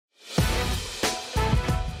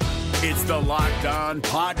It's the Locked On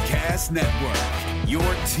Podcast Network, your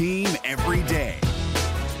team every day.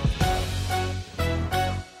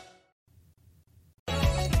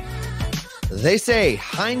 They say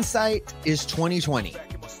hindsight is 20/20,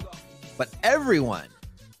 but everyone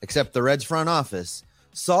except the Reds front office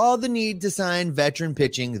saw the need to sign veteran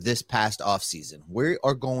pitching this past offseason. We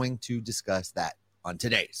are going to discuss that on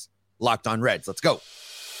today's Locked On Reds. Let's go.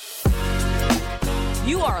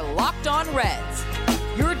 You are Locked On Reds,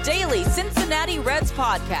 your daily Cincinnati Reds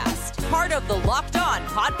podcast, part of the Locked On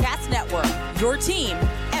Podcast Network, your team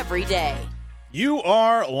every day. You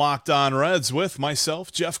are Locked On Reds with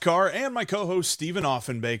myself, Jeff Carr, and my co-host, Stephen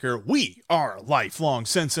Offenbaker. We are lifelong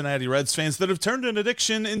Cincinnati Reds fans that have turned an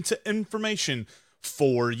addiction into information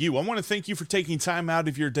for you. I want to thank you for taking time out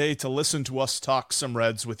of your day to listen to us talk some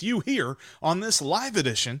Reds with you here on this live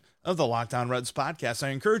edition of the Locked On Reds podcast. I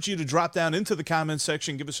encourage you to drop down into the comments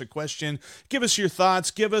section, give us a question, give us your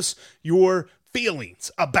thoughts, give us your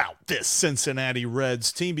feelings about this Cincinnati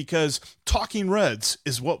Reds team, because talking Reds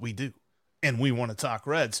is what we do. And we want to talk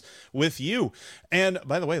Reds with you. And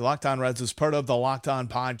by the way, Locked On Reds is part of the Locked On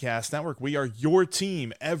Podcast Network. We are your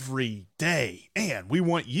team every day, and we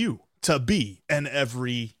want you to be an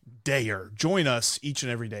everydayer. Join us each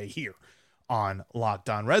and every day here on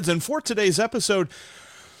Locked On Reds. And for today's episode,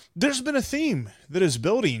 there's been a theme that is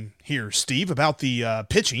building here, Steve, about the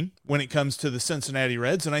pitching when it comes to the Cincinnati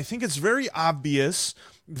Reds. And I think it's very obvious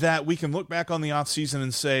that we can look back on the offseason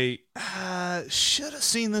and say, should have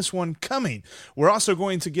seen this one coming. We're also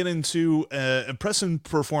going to get into an impressive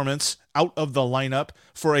performance out of the lineup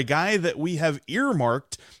for a guy that we have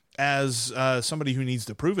earmarked as somebody who needs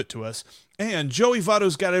to prove it to us. And Joey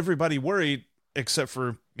Votto's got everybody worried except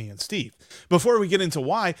for me and Steve. Before we get into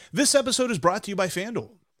why, this episode is brought to you by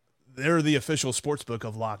FanDuel. They're the official sportsbook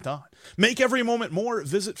of Locked On. Make every moment more.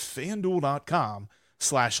 Visit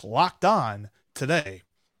FanDuel.com/LockedOn today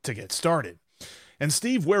to get started. And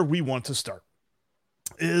Steve, where we want to start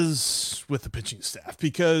is with the pitching staff,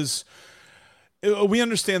 because we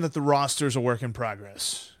understand that the roster is a work in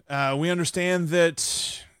progress. We understand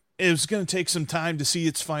that it's going to take some time to see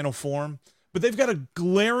its final form, but they've got a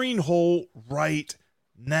glaring hole right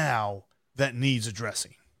now that needs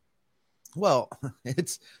addressing. Well,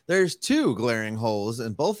 there's two glaring holes,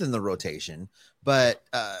 and both in the rotation, but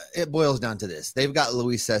it boils down to this. They've got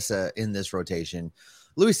Luis Cessa in this rotation.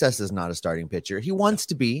 Luis Cessa is not a starting pitcher. He wants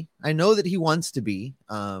to be. I know that he wants to be,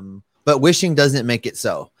 but wishing doesn't make it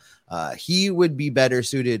so. He would be better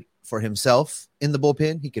suited for himself in the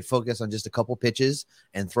bullpen. He could focus on just a couple pitches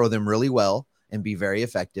and throw them really well and be very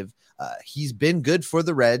effective. He's been good for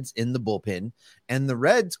the Reds in the bullpen, and the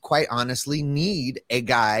Reds, quite honestly, need a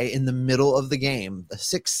guy in the middle of the game, the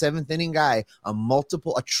 6th, 7th inning guy, a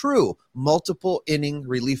true multiple inning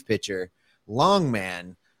relief pitcher, long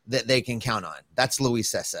man that they can count on. That's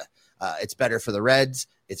Luis Cessa. It's better for the Reds.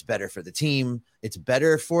 It's better for the team. It's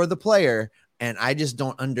better for the player. And I just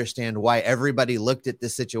don't understand why everybody looked at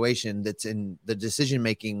this situation that's in the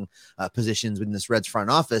decision-making positions in this Reds front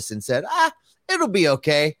office and said, it'll be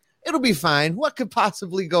okay. It'll be fine. What could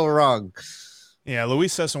possibly go wrong? Yeah,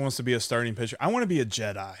 Luis Cessa wants to be a starting pitcher. I want to be a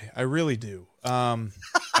Jedi. I really do. I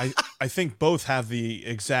think both have the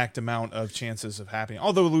exact amount of chances of happening.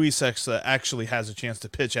 Although Luis Cessa actually has a chance to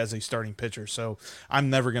pitch as a starting pitcher, so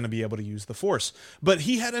I'm never going to be able to use the force. But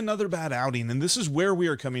he had another bad outing, and this is where we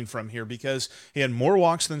are coming from here, because he had more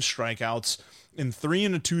walks than strikeouts in 3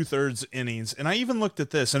 2/3 innings. And I even looked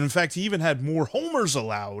at this, and in fact, he even had more homers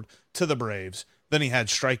allowed to the Braves than he had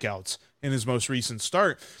strikeouts in his most recent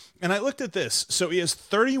start. And I looked at this. So he has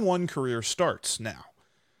 31 career starts now.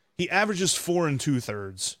 He averages 4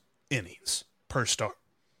 2/3 innings per start.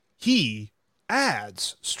 He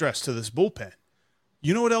adds stress to this bullpen.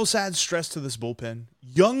 You know what else adds stress to this bullpen?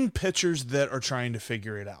 Young pitchers that are trying to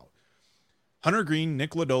figure it out. Hunter Green,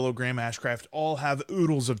 Nick Lodolo, Graham Ashcraft all have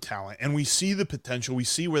oodles of talent, and we see the potential. We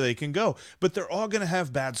see where they can go, but they're all going to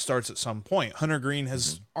have bad starts at some point. Hunter Green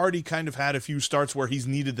has already kind of had a few starts where he's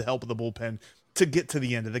needed the help of the bullpen to get to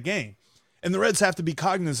the end of the game. And the Reds have to be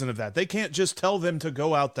cognizant of that. They can't just tell them to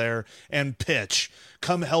go out there and pitch,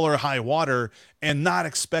 come hell or high water, and not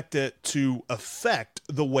expect it to affect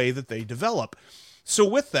the way that they develop. So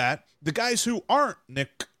with that, the guys who aren't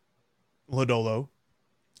Nick Lodolo,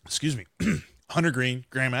 Hunter Green,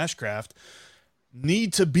 Graham Ashcraft,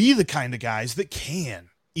 need to be the kind of guys that can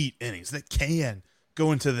eat innings, that can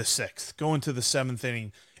go into the 6th, go into the 7th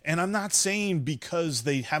inning. And I'm not saying because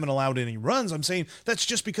they haven't allowed any runs. I'm saying that's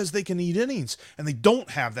just because they can eat innings, and they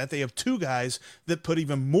don't have that. They have two guys that put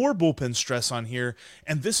even more bullpen stress on here.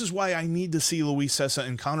 And this is why I need to see Luis Cessa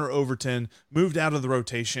and Connor Overton moved out of the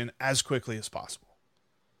rotation as quickly as possible.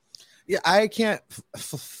 Yeah, I can't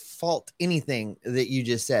fault anything that you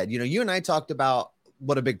just said. You and I talked about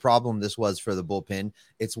what a big problem this was for the bullpen.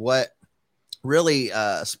 It's what really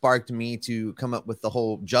sparked me to come up with the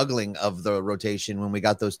whole juggling of the rotation when we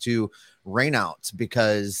got those two rainouts,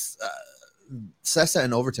 because Sessa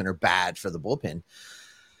and Overton are bad for the bullpen.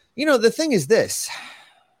 The thing is this.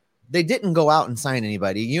 They didn't go out and sign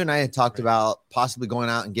anybody. You and I had talked about possibly going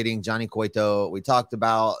out and getting Johnny Cueto. We talked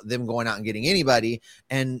about them going out and getting anybody,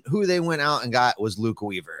 and who they went out and got was Luke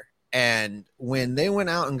Weaver. And when they went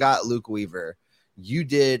out and got Luke Weaver, you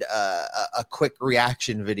did a quick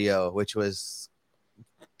reaction video, which was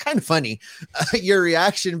kind of funny, your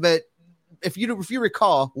reaction. But if you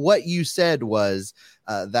recall, what you said was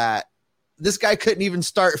that this guy couldn't even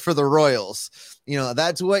start for the Royals.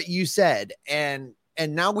 That's what you said. And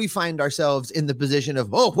now we find ourselves in the position of,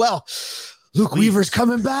 oh, well, Luke Weaver's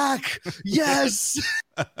coming back. Yes.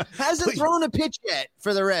 Hasn't thrown a pitch yet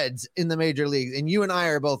for the Reds in the major leagues. And you and I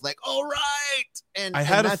are both like, all right. And I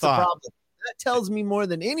had that's a thought. The problem. That tells me more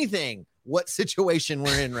than anything what situation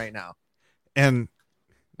we're in right now. And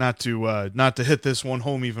not to hit this one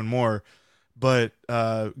home even more, but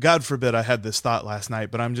God forbid I had this thought last night,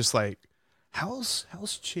 but I'm just like, how's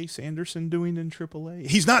Chase Anderson doing in AAA?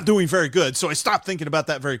 He's not doing very good, so I stopped thinking about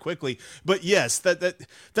that very quickly. But yes,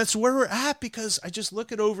 that's where we're at, because I just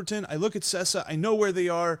look at Overton, I look at Sessa, I know where they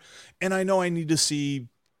are, and I know I need to see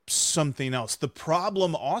something else. The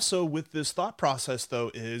problem also with this thought process, though,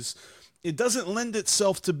 is it doesn't lend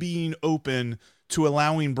itself to being open to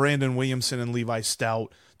allowing Brandon Williamson and Levi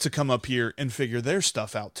Stout to come up here and figure their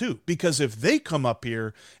stuff out too. Because if they come up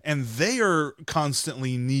here and they are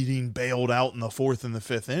constantly needing bailed out in the 4th and the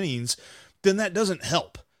 5th innings, then that doesn't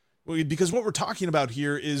help. Because what we're talking about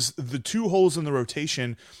here is the two holes in the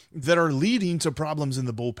rotation that are leading to problems in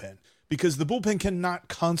the bullpen. Because the bullpen cannot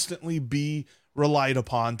constantly be relied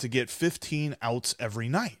upon to get 15 outs every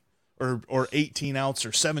night. Or 18 outs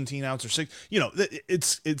or 17 outs or 6.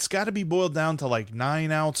 It's got to be boiled down to like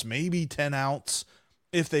 9 outs, maybe 10 outs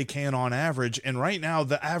if they can on average. And right now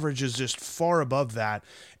the average is just far above that.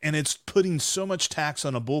 And it's putting so much tax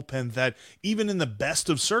on a bullpen that even in the best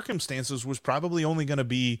of circumstances was probably only going to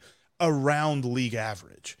be around league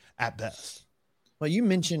average at best. Well, you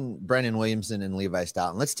mentioned Brandon Williamson and Levi Stout.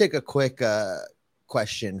 And let's take a quick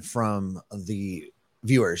question from the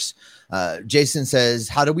viewers. Jason says,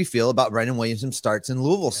 how do we feel about Brandon Williamson's starts in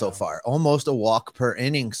Louisville so far? Almost a walk per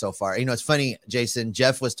inning so far. It's funny, Jason,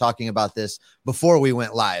 Jeff was talking about this before we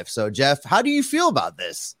went live. So Jeff, how do you feel about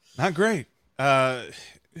this? Not great.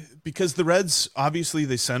 Because the Reds, obviously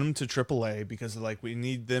they sent him to AAA because we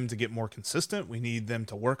need them to get more consistent. We need them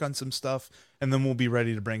to work on some stuff, and then we'll be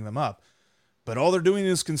ready to bring them up. But all they're doing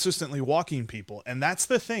is consistently walking people. And that's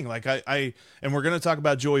the thing. And we're going to talk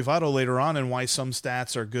about Joey Votto later on and why some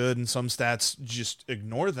stats are good and some stats just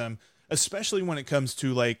ignore them, especially when it comes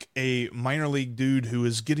to a minor league dude who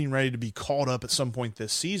is getting ready to be called up at some point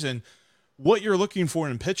this season. What you're looking for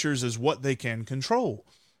in pitchers is what they can control.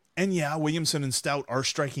 And yeah, Williamson and Stout are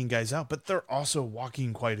striking guys out, but they're also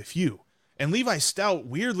walking quite a few. And Levi Stout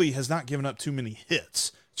weirdly has not given up too many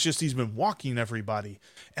hits. It's just he's been walking everybody.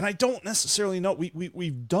 And I don't necessarily know.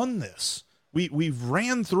 We've done this. We've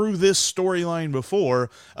ran through this storyline before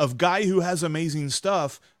of guy who has amazing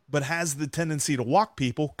stuff but has the tendency to walk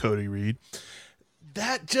people, Cody Reed.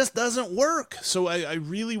 That just doesn't work. So I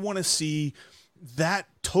really want to see that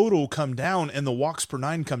total come down and the walks per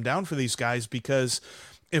 9 come down for these guys, because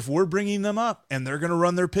if we're bringing them up and they're going to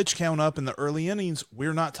run their pitch count up in the early innings,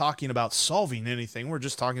 we're not talking about solving anything. We're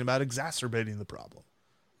just talking about exacerbating the problem.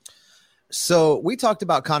 So we talked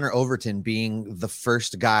about Connor Overton being the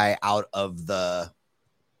first guy out of the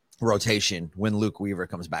rotation when Luke Weaver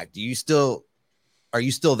comes back. Are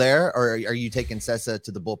you still there, or are you taking Sessa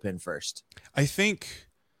to the bullpen first? I think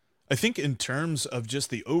in terms of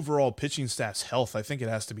just the overall pitching staff's health, I think it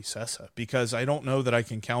has to be Sessa, because I don't know that I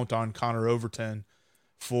can count on Connor Overton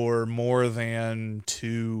for more than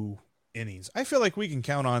 2 innings. I feel like we can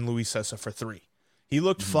count on Luis Sessa for 3. He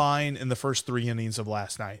looked fine in the first 3 innings of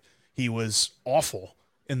last night. He was awful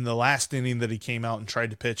in the last inning that he came out and tried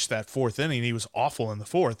to pitch that 4th inning. He was awful in the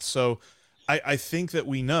 4th. So I think that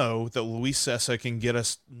we know that Luis Sessa can get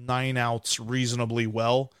us 9 outs reasonably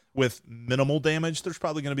well with minimal damage. There's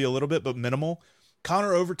probably going to be a little bit, but minimal.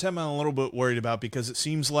 Connor Overton, I'm a little bit worried about, because it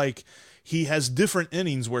seems like he has different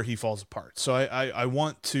innings where he falls apart. So I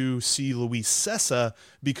want to see Luis Sessa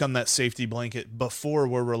become that safety blanket before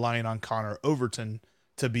we're relying on Connor Overton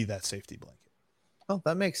to be that safety blanket. Oh,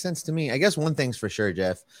 that makes sense to me. I guess one thing's for sure,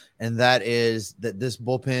 Jeff, and that is that this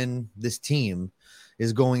bullpen, this team,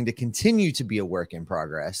 is going to continue to be a work in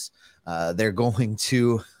progress. They're going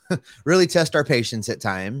to really test our patience at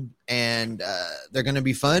time, and they're going to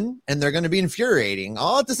be fun and they're going to be infuriating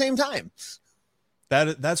all at the same time.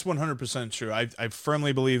 That's 100% true. I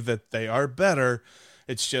firmly believe that they are better.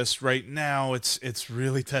 It's just right now it's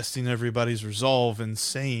really testing everybody's resolve and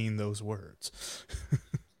saying those words.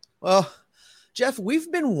 Well, Jeff,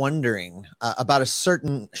 we've been wondering about a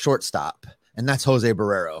certain shortstop, and that's Jose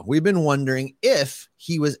Barrero. We've been wondering if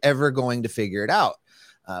he was ever going to figure it out.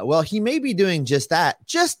 Well, he may be doing just that,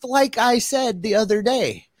 just like I said the other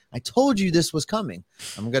day. I told you this was coming.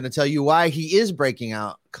 I'm going to tell you why he is breaking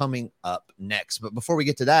out coming up next. But before we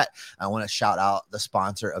get to that, I want to shout out the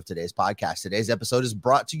sponsor of today's podcast. Today's episode is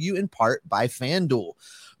brought to you in part by FanDuel.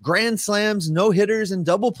 Grand slams, no-hitters, and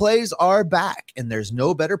double plays are back, and there's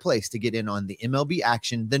no better place to get in on the MLB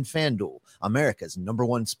action than FanDuel, America's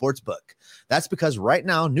 #1 sportsbook. That's because right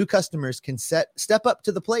now, new customers can step up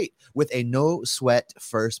to the plate with a no-sweat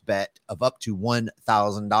first bet of up to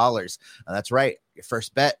 $1,000. That's right, your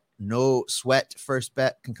first bet, no sweat first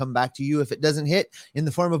bet can come back to you if it doesn't hit in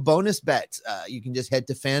the form of bonus bets. You can just head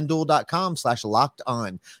to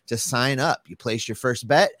fanduel.com/locked-on to sign up. You place your first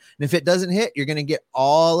bet, and if it doesn't hit, you're going to get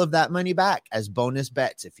all of that money back as bonus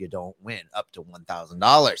bets if you don't win, up to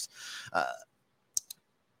 $1,000.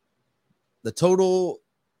 The total.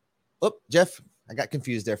 Oh, Jeff, I got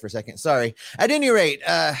confused there for a second. Sorry. At any rate,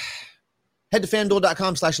 head to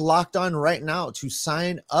fanduel.com/locked-on right now to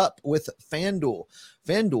sign up with FanDuel.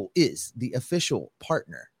 FanDuel is the official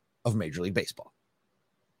partner of Major League Baseball.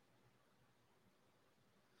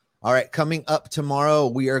 All right, coming up tomorrow,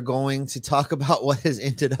 we are going to talk about what has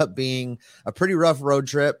ended up being a pretty rough road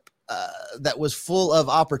trip that was full of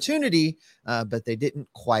opportunity, but they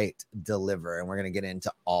didn't quite deliver, and we're going to get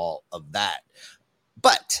into all of that.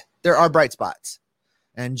 But there are bright spots.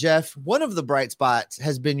 And Jeff, one of the bright spots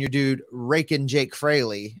has been your dude, raking Jake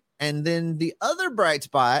Fraley. And then the other bright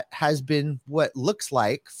spot has been what looks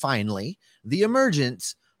like, finally, the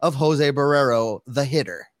emergence of Jose Barrero, the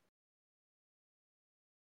hitter.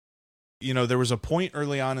 You know, there was a point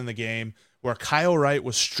early on in the game where Kyle Wright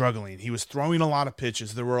was struggling. He was throwing a lot of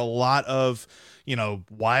pitches. There were a lot of,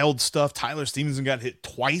 wild stuff. Tyler Stevenson got hit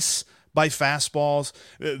twice by fastballs.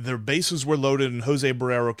 Their bases were loaded, and Jose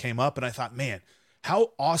Barrero came up, and I thought, man,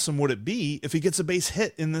 how awesome would it be if he gets a base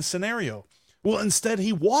hit in this scenario? Well, instead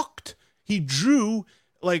he walked. He drew,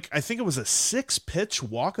 I think it was a 6-pitch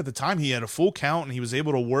walk at the time. He had a full count, and he was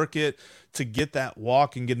able to work it to get that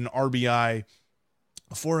walk and get an RBI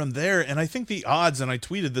for him there. And I think the odds, and I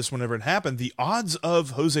tweeted this whenever it happened, the odds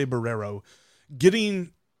of Jose Barrero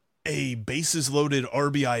getting a bases loaded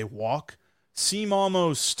RBI walk seem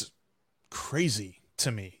almost crazy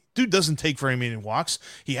to me. Dude doesn't take very many walks.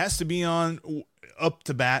 He has to be up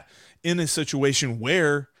to bat in a situation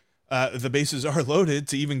where the bases are loaded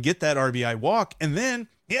to even get that RBI walk. And then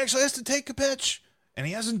he actually has to take a pitch, and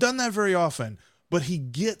he hasn't done that very often, but he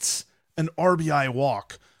gets an RBI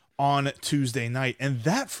walk on Tuesday night. And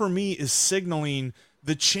that for me is signaling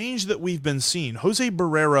the change that we've been seeing. Jose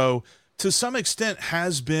Barrero, to some extent,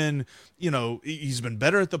 has been, he's been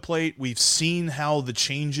better at the plate. We've seen how the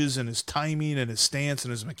changes in his timing and his stance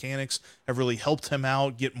and his mechanics have really helped him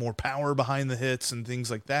out, get more power behind the hits and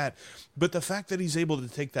things like that. But the fact that he's able to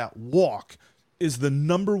take that walk is the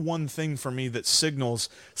number one thing for me that signals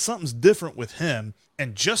something's different with him.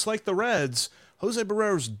 And just like the Reds, Jose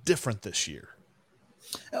Barrero's different this year.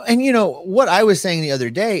 And what I was saying the other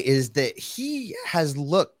day is that he has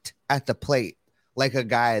looked at the plate like a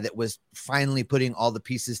guy that was finally putting all the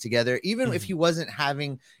pieces together. Even if he wasn't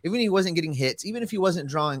getting hits, even if he wasn't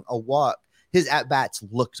drawing a walk, his at-bats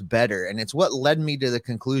looked better. And it's what led me to the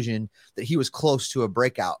conclusion that he was close to a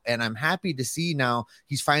breakout. And I'm happy to see now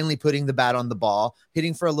he's finally putting the bat on the ball,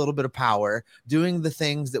 hitting for a little bit of power, doing the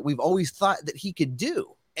things that we've always thought that he could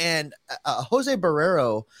do. And Jose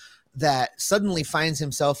Barrero, that suddenly finds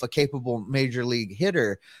himself a capable major league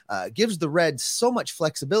hitter, gives the Reds so much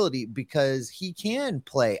flexibility because he can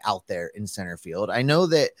play out there in center field. I know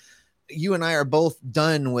that you and I are both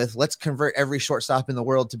done with let's convert every shortstop in the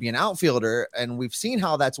world to be an outfielder, and we've seen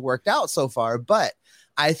how that's worked out so far, but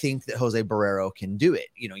I think that Jose Barrero can do it.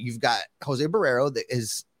 You've got Jose Barrero that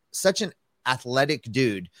is such an athletic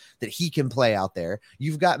dude that he can play out there.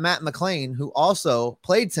 You've got Matt McClain, who also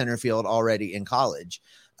played center field already in college.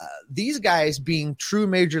 These guys being true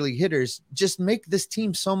major league hitters just make this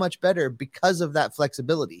team so much better because of that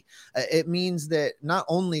flexibility. It means that not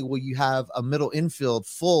only will you have a middle infield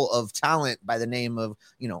full of talent by the name of,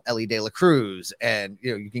 Ellie De La Cruz, and,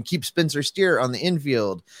 you can keep Spencer Steer on the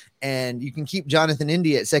infield, and you can keep Jonathan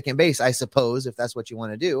India at second base, I suppose, if that's what you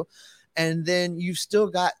want to do. And then you've still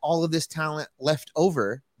got all of this talent left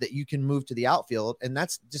over that you can move to the outfield. And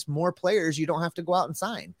that's just more players you don't have to go out and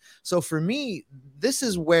sign. So for me, this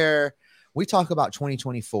is where we talk about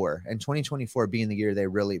 2024 and 2024 being the year they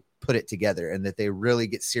really put it together and that they really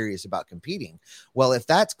get serious about competing. Well, if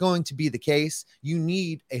that's going to be the case, you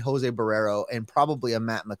need a Jose Barrero and probably a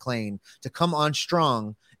Matt McLain to come on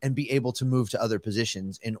strong and be able to move to other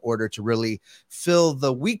positions in order to really fill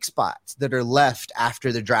the weak spots that are left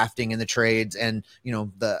after the drafting and the trades and, you know,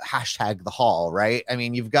 the hashtag the haul, right? I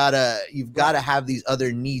mean, you've got to have these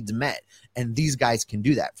other needs met, and these guys can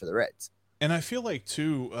do that for the Reds. And I feel like,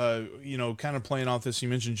 too, kind of playing off this, you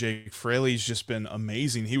mentioned Jake Fraley's just been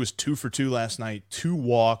amazing. He was 2 for 2 last night, 2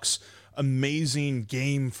 walks, amazing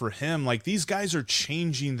game for him. Like, these guys are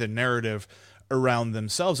changing the narrative around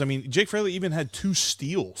themselves. I mean, Jake Fraley even had 2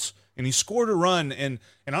 steals, and he scored a run. And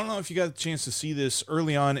I don't know if you got a chance to see this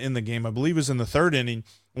early on in the game. I believe it was in the 3rd inning,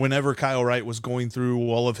 whenever Kyle Wright was going through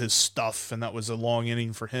all of his stuff, and that was a long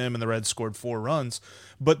inning for him, and the Reds scored 4 runs.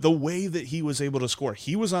 But the way that he was able to score,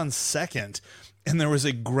 he was on second, and there was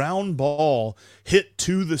a ground ball hit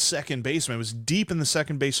to the second baseman. It was deep in the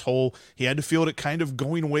second base hole. He had to field it kind of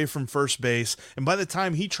going away from first base, and by the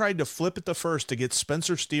time he tried to flip it to first to get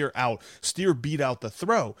Spencer Steer out, Steer beat out the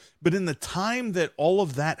throw. But in the time that all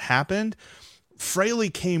of that happened, Fraley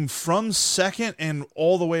came from second and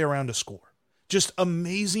all the way around to score. Just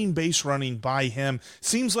amazing base running by him.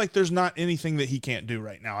 Seems like there's not anything that he can't do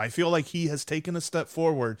right now. I feel like he has taken a step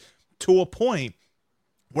forward to a point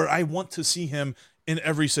where I want to see him in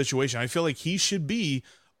every situation. I feel like he should be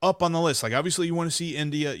up on the list. Like, obviously you want to see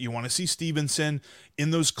India, you want to see Stevenson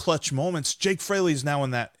in those clutch moments. Jake Fraley is now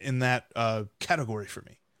in that category for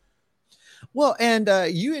me. Well, and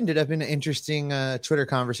you ended up in an interesting Twitter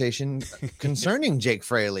conversation concerning Jake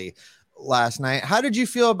Fraley last night. How did you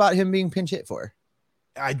feel about him being pinch hit for?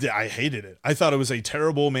 I hated it. I thought it was a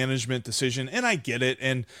terrible management decision, and I get it.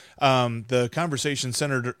 And the conversation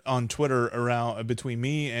centered on Twitter around between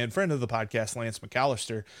me and friend of the podcast, Lance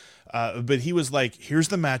McAllister. But he was like, here's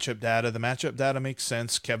the matchup data. The matchup data makes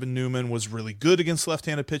sense. Kevin Newman was really good against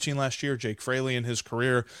left-handed pitching last year. Jake Fraley in his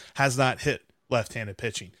career has not hit left-handed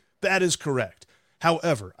pitching. That is correct.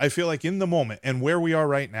 However, I feel like in the moment and where we are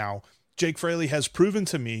right now, Jake Fraley has proven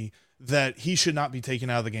to me that he should not be taken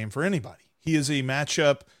out of the game for anybody. He is a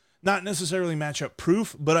matchup, not necessarily matchup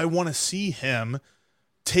proof, but I want to see him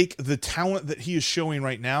take the talent that he is showing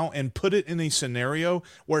right now and put it in a scenario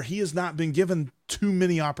where he has not been given too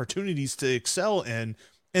many opportunities to excel in,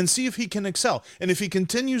 and see if he can excel. And if he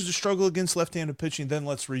continues to struggle against left-handed pitching, then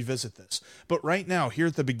let's revisit this. But right now, here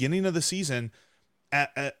at the beginning of the season,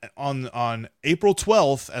 on April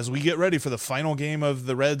 12th, as we get ready for the final game of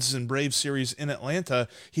the Reds and Braves series in Atlanta,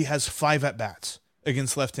 he has 5 at-bats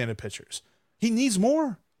against left-handed pitchers. He needs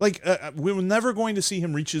more. Like, we're never going to see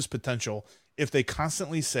him reach his potential if they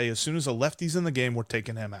constantly say, as soon as a lefty's in the game, we're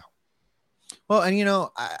taking him out. Well, and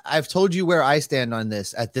I've told you where I stand on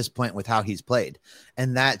this at this point with how he's played,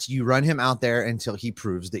 and that's you run him out there until he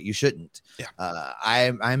proves that you shouldn't. Yeah.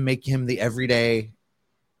 I'm making him the everyday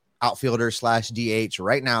outfielder / DH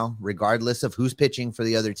right now, regardless of who's pitching for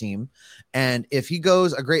the other team. And if he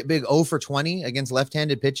goes a great big 0 for 20 against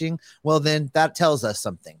left-handed pitching, well, then that tells us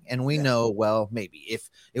something. And we know, well, maybe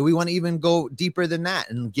if we want to even go deeper than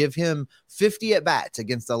that and give him 50 at bats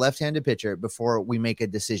against a left-handed pitcher before we make a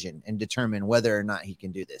decision and determine whether or not he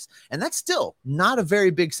can do this. And that's still not a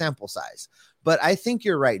very big sample size, but I think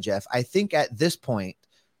you're right, Jeff. I think at this point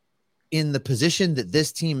in the position that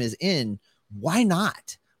this team is in, why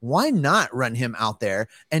not? Why not run him out there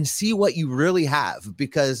and see what you really have?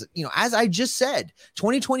 Because, as I just said,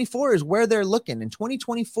 2024 is where they're looking, and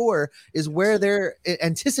 2024 is where they're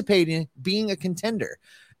anticipating being a contender.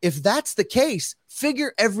 If that's the case,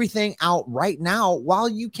 figure everything out right now while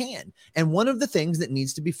you can. And one of the things that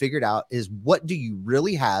needs to be figured out is, what do you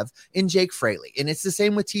really have in Jake Fraley? And it's the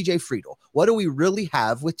same with TJ Friedl. What do we really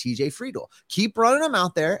have with TJ Friedl? Keep running them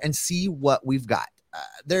out there and see what we've got.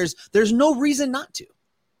 There's no reason not to.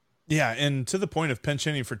 Yeah, and to the point of pinch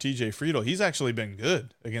hitting for TJ Friedl, he's actually been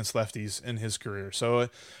good against lefties in his career. So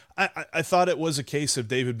I thought it was a case of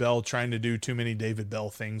David Bell trying to do too many David Bell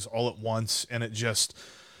things all at once, and it just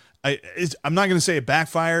I'm not going to say it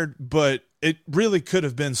backfired, but it really could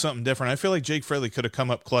have been something different. I feel like Jake Fraley could have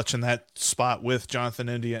come up clutch in that spot with Jonathan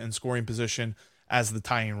India in scoring position as the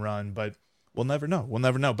tying run, but we'll never know. We'll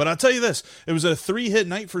never know. But I'll tell you this, it was a 3-hit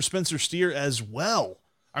night for Spencer Steer as well.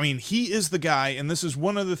 I mean, he is the guy, and this is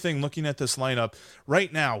one other thing looking at this lineup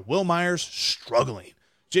right now. Will Myers struggling.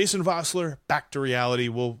 Jason Vossler back to reality.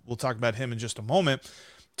 We'll talk about him in just a moment.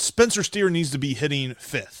 Spencer Steer needs to be hitting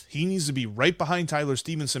fifth. He needs to be right behind Tyler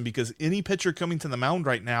Stevenson, because any pitcher coming to the mound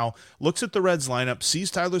right now looks at the Reds lineup, sees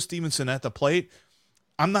Tyler Stevenson at the plate.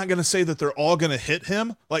 I'm not going to say that they're all going to hit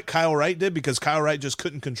him like Kyle Wright did, because Kyle Wright just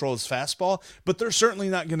couldn't control his fastball, but they're certainly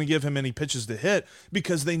not going to give him any pitches to hit,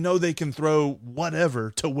 because they know they can throw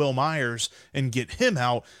whatever to Will Myers and get him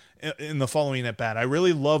out in the following at bat. I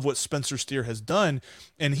really love what Spencer Steer has done,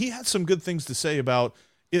 and he had some good things to say about,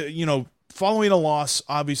 following a loss,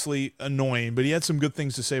 obviously annoying, but he had some good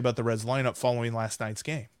things to say about the Reds lineup following last night's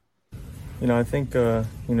game. I think,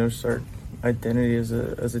 just our identity as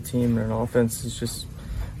a team and an offense is just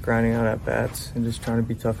grinding out at bats and just trying to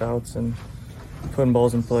be tough outs and putting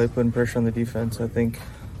balls in play, putting pressure on the defense. I think,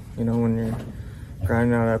 when you're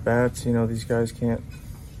grinding out at bats, these guys I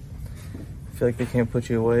feel like they can't put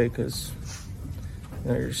you away because,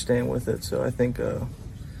 you're staying with it. So I think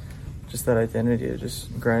just that identity of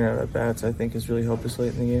just grinding out at bats, I think, has really helped us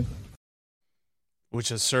late in the game. Which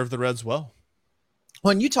has served the Reds well.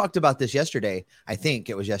 When you talked about this yesterday, I think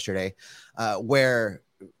it was yesterday, where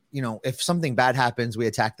if something bad happens, we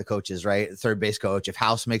attack the coaches, right? Third base coach. If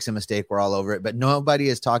House makes a mistake, we're all over it. But nobody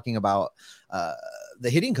is talking about the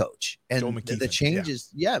hitting coach and the changes.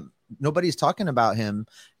 Yeah, nobody's talking about him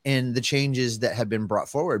and the changes that have been brought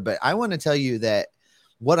forward. But I want to tell you that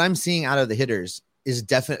what I'm seeing out of the hitters is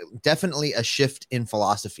definitely a shift in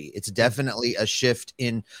philosophy. It's definitely a shift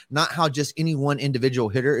in not how just any one individual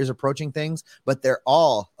hitter is approaching things, but they're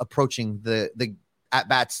all approaching the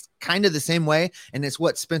at-bats kind of the same way. And it's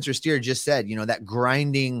what Spencer Steer just said, that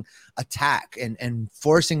grinding attack and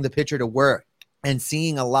forcing the pitcher to work and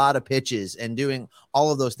seeing a lot of pitches and doing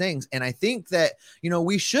all of those things. And I think that,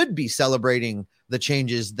 we should be celebrating the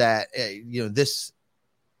changes that,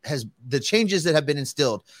 the changes that have been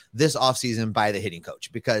instilled this offseason by the hitting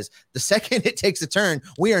coach, because the second it takes a turn,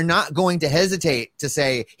 we are not going to hesitate to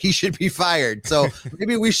say he should be fired. So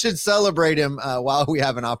maybe we should celebrate him while we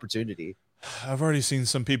have an opportunity. I've already seen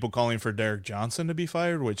some people calling for Derek Johnson to be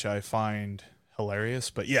fired, which I find hilarious.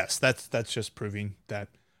 But yes, that's just proving that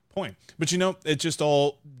point. But it just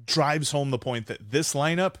all drives home the point that this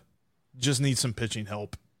lineup just needs some pitching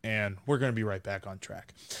help, and we're going to be right back on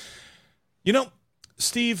track.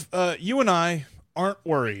 Steve, you and I aren't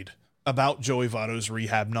worried about Joey Votto's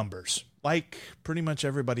rehab numbers, like pretty much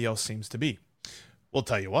everybody else seems to be. We'll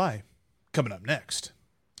tell you why, coming up next.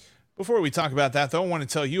 Before we talk about that, though, I want to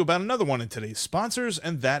tell you about another one of today's sponsors,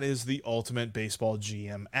 and that is the Ultimate Baseball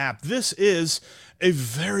GM app. This is a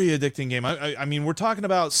very addicting game. I mean, we're talking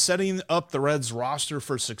about setting up the Reds roster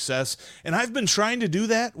for success, and I've been trying to do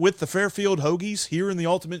that with the Fairfield Hoagies here in the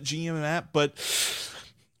Ultimate GM app, but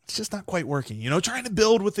it's just not quite working. Trying to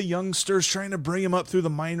build with the youngsters, trying to bring them up through the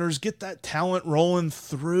minors, get that talent rolling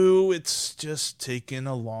through. It's just taken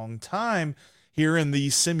a long time here in the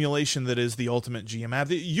simulation that is the Ultimate GM app.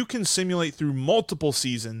 You can simulate through multiple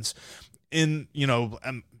seasons in, a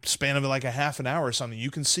span of like a half an hour or something. You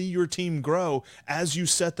can see your team grow as you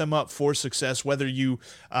set them up for success, whether you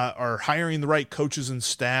are hiring the right coaches and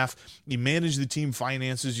staff, you manage the team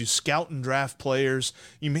finances, you scout and draft players,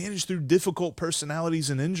 you manage through difficult personalities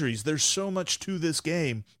and injuries. There's so much to this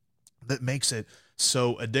game that makes it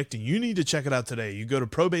so addicting. You need to check it out today. You go to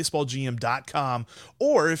probaseballgm.com,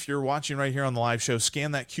 or if you're watching right here on the live show,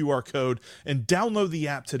 scan that QR code and download the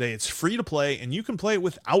app today. It's free to play, and you can play it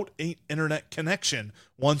without an internet connection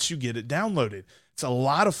once you get it downloaded. It's a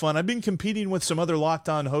lot of fun. I've been competing with some other Locked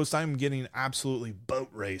On hosts. I'm getting absolutely boat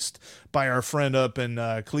raced by our friend up in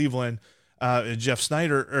Cleveland, Jeff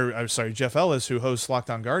Ellis, who hosts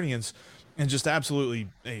Locked On Guardians. And just absolutely,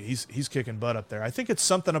 he's kicking butt up there. I think it's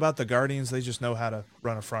something about the Guardians. They just know how to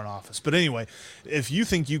run a front office. But anyway, if you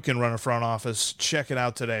think you can run a front office, check it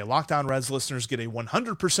out today. Locked On Reds listeners get a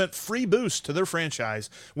 100% free boost to their franchise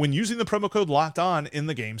when using the promo code Locked On in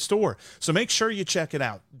the game store. So make sure you check it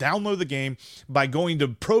out. Download the game by going to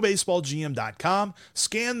probaseballgm.com,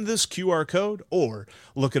 scan this QR code, or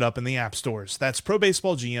look it up in the app stores. That's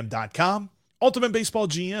probaseballgm.com. Ultimate Baseball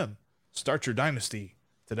GM. Start your dynasty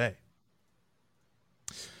today.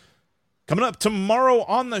 Coming up tomorrow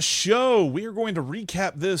on the show, we are going to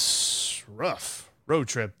recap this rough road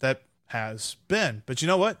trip that has been. But you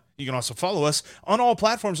know what? You can also follow us on all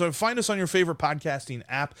platforms. So find us on your favorite podcasting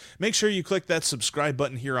app. Make sure you click that subscribe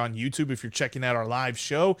button here on YouTube if you're checking out our live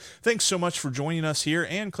show. Thanks so much for joining us here,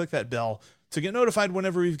 and click that bell to get notified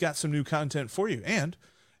whenever we've got some new content for you. And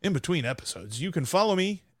in between episodes, you can follow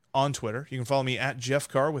me on Twitter. You can follow me at Jeff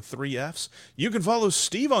Carr with 3 Fs. You can follow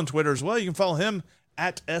Steve on Twitter as well. You can follow him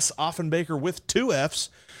at S. Offenbaker with 2 Fs.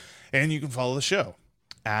 And you can follow the show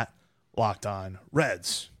at Locked On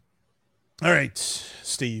Reds. All right,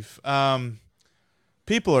 Steve. People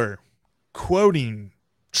People are quoting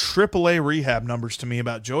AAA rehab numbers to me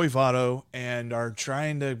about Joey Votto and are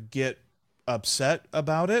trying to get upset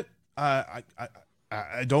about it. I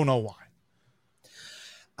don't know why.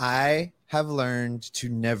 I have learned to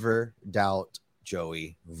never doubt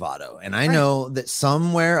Joey Votto. And I know that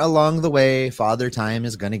somewhere along the way, Father Time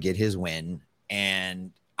is going to get his win.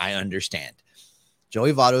 And I understand.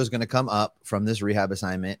 Joey Votto is going to come up from this rehab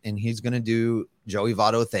assignment and he's going to do Joey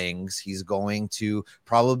Votto things. He's going to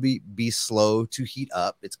probably be slow to heat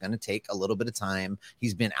up. It's going to take a little bit of time.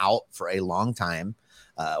 He's been out for a long time.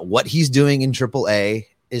 What he's doing in AAA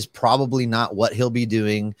is probably not what he'll be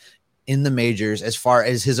doing in the majors as far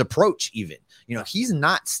as his approach even. You know, he's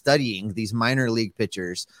not studying these minor league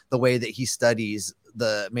pitchers the way that he studies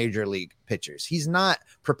the major league pitchers. He's not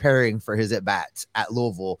preparing for his at-bats at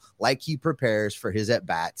Louisville like he prepares for his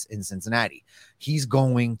at-bats in Cincinnati. He's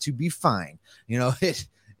going to be fine. You know,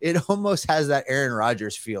 it almost has that Aaron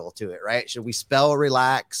Rodgers feel to it, right? Should we spell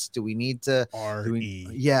relax? Do we need to?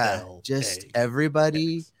 Just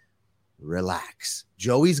everybody relax.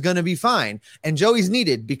 Joey's going to be fine. And Joey's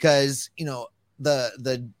needed because, you know,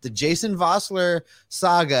 the Jason Vossler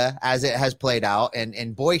saga as it has played out.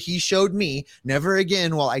 And boy, he showed me never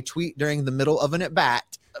again while I tweet during the middle of an at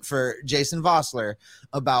bat for Jason Vossler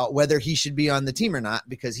about whether he should be on the team or not,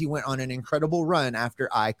 because he went on an incredible run after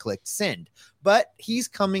I clicked send, but he's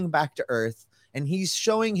coming back to earth and he's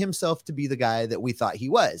showing himself to be the guy that we thought he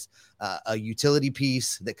was, a utility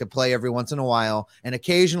piece that could play every once in a while and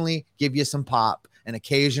occasionally give you some pop and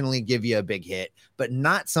occasionally give you a big hit, but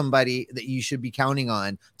not somebody that you should be counting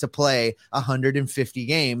on to play 150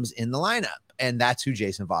 games in the lineup. And that's who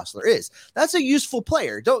Jason Vossler is. That's a useful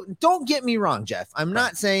player. Don't get me wrong, Jeff. I'm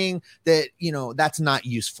not saying that, you know, that's not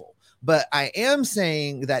useful, but I am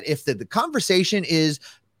saying that if the conversation is,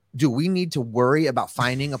 do we need to worry about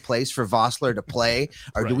finding a place for Vossler to play?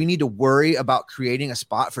 Or do we need to worry about creating a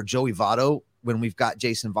spot for Joey Votto when we've got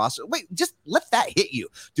Jason Vossler? Wait, just let that hit you.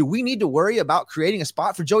 Do we need to worry about creating a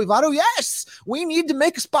spot for Joey Votto? Yes, we need to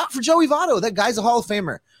make a spot for Joey Votto. That guy's a Hall of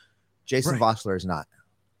Famer. Jason Vossler is not.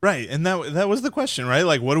 Right. And that was the question, right?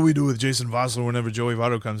 Like, what do we do with Jason Vossler whenever Joey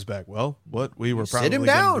Votto comes back? Well, what we were probably going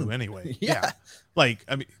to do anyway. Yeah. Like,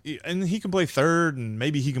 I mean, and he can play third and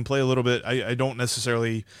maybe he can play a little bit. I don't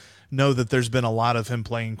necessarily know that there's been a lot of him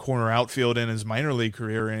playing corner outfield in his minor league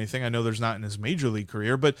career or anything. I know there's not in his major league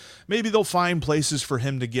career, but maybe they'll find places for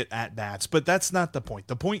him to get at bats. But that's not the point.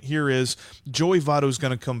 The point here is Joey Votto is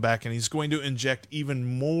going to come back and he's going to inject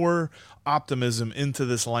even more optimism into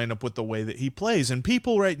this lineup with the way that he plays. And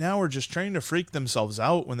people right now are just trying to freak themselves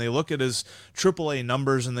out when they look at his AAA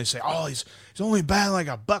numbers and they say, oh, he's only batting like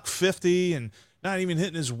 $150 and not even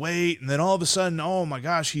hitting his weight. And then all of a sudden, oh my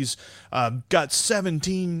gosh, he's got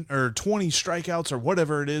 17 or 20 strikeouts or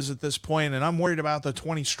whatever it is at this point, and I'm worried about the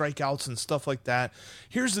 20 strikeouts and stuff like that.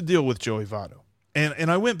 Here's the deal with Joey Votto. And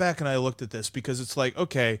I went back and I looked at this because it's like,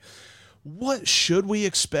 okay, what should we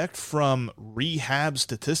expect from rehab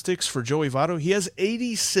statistics for Joey Votto? He has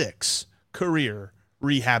 86 career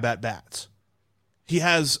rehab at-bats. He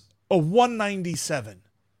has a 197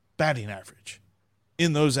 batting average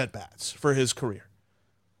in those at-bats for his career.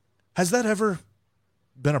 Has that ever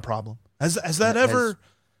been a problem? Has that ever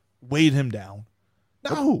weighed him down?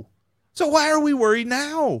 No. So why are we worried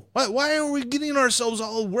now? Why are we getting ourselves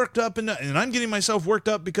all worked up? And I'm getting myself worked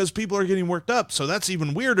up because people are getting worked up. So that's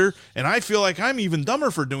even weirder. And I feel like I'm even dumber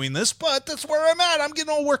for doing this, but that's where I'm at. I'm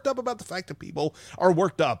getting all worked up about the fact that people are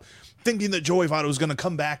worked up, thinking that Joey Votto is going to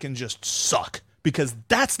come back and just suck, because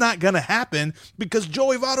that's not going to happen because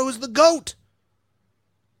Joey Votto is the GOAT.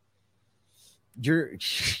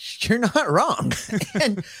 You're not wrong.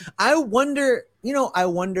 And I wonder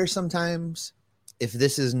sometimes if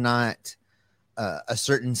this is not a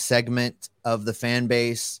certain segment of the fan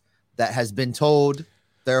base that has been told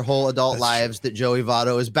their whole adult lives that Joey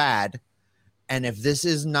Votto is bad. And if this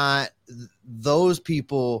is not those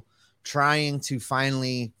people trying to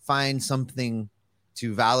finally find something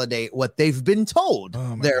to validate what they've been told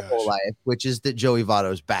whole life, which is that Joey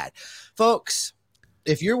Votto is bad. Folks,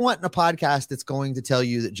 if you're wanting a podcast that's going to tell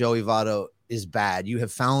you that Joey Votto is bad, you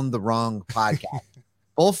have found the wrong podcast.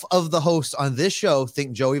 Both of the hosts on this show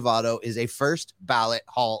think Joey Votto is a first ballot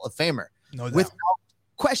Hall of Famer. No doubt. Without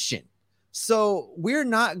question. So we're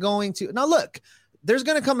not going to. Now, look, there's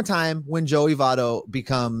going to come a time when Joey Votto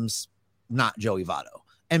becomes not Joey Votto.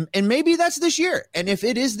 And maybe that's this year. And if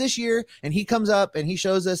it is this year and he comes up and he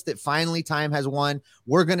shows us that finally time has won,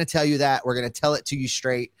 we're going to tell you that. We're going to tell it to you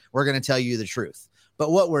straight. We're going to tell you the truth. But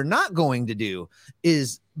what we're not going to do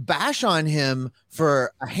is bash on him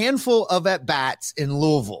for a handful of at-bats in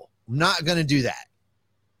Louisville. I'm not going to do that.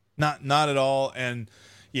 Not at all. And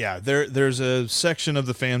yeah, there's a section of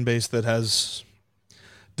the fan base that has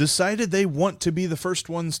decided they want to be the first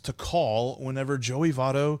ones to call whenever Joey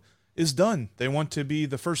Votto is done. They want to be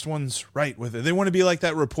the first ones right with it. They want to be like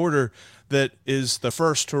that reporter that is the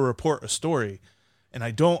first to report a story. And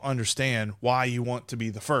I don't understand why you want to be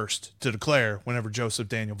the first to declare whenever Joseph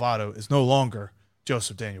Daniel Votto is no longer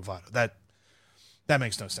Joseph Daniel Votto. That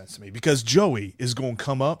makes no sense to me, because Joey is going to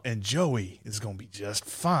come up and Joey is going to be just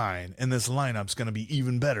fine. And this lineup's going to be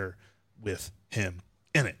even better with him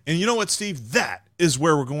in it. And you know what, Steve? That is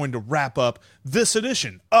where we're going to wrap up this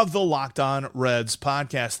edition of the Locked On Reds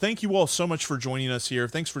podcast. Thank you all so much for joining us here.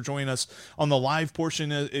 Thanks for joining us on the live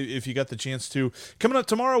portion if you got the chance to. Coming up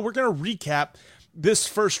tomorrow, we're going to recap this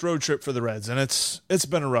first road trip for the Reds, and it's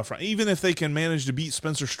been a rough run. Even if they can manage to beat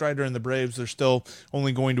Spencer Strider and the Braves, they're still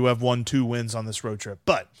only going to have 1-2 wins on this road trip.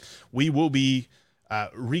 But we will be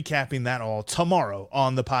recapping that all tomorrow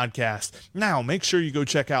on the podcast. Now, make sure you go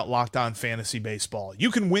check out Locked On Fantasy Baseball.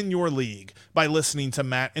 You can win your league by listening to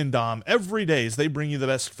Matt and Dom every day as they bring you the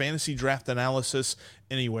best fantasy draft analysis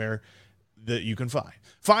anywhere that you can find.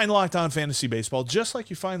 Find Locked On Fantasy Baseball just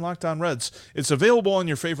like you find Locked On Reds. It's available on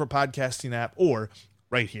your favorite podcasting app or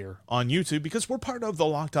right here on YouTube, because we're part of the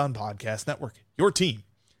Locked On Podcast Network, your team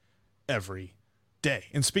every day.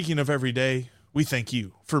 And speaking of every day, we thank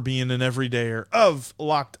you for being an everydayer of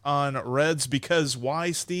Locked On Reds, because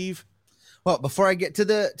why, Steve? Well, before I get to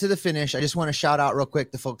the finish, I just want to shout out real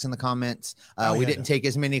quick the folks in the comments. We didn't take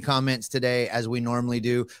as many comments today as we normally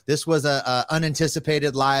do. This was a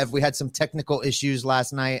unanticipated live. We had some technical issues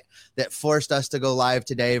last night that forced us to go live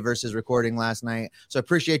today versus recording last night. So I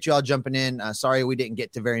appreciate you all jumping in. Sorry we didn't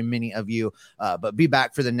get to very many of you, but be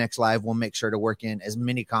back for the next live. We'll make sure to work in as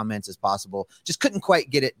many comments as possible. Just couldn't quite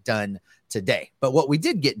get it done today. But what we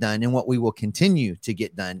did get done, and what we will continue to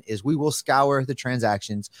get done, is we will scour the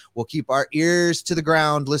transactions. We'll keep our ears to the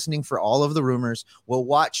ground listening for all of the rumors. We'll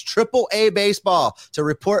watch AAA baseball to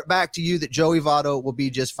report back to you that Joey Votto will be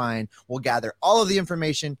just fine. We'll gather all of the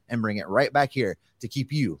information and bring it right back here to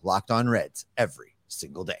keep you locked on Reds every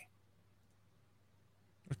single day.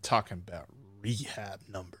 We're talking about rehab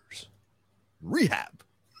numbers. Rehab.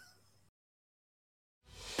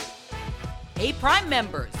 Hey, Prime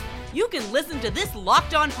members, you can listen to this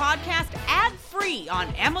Locked On podcast ad-free on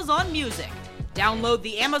Amazon Music. Download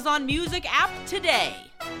the Amazon Music app today.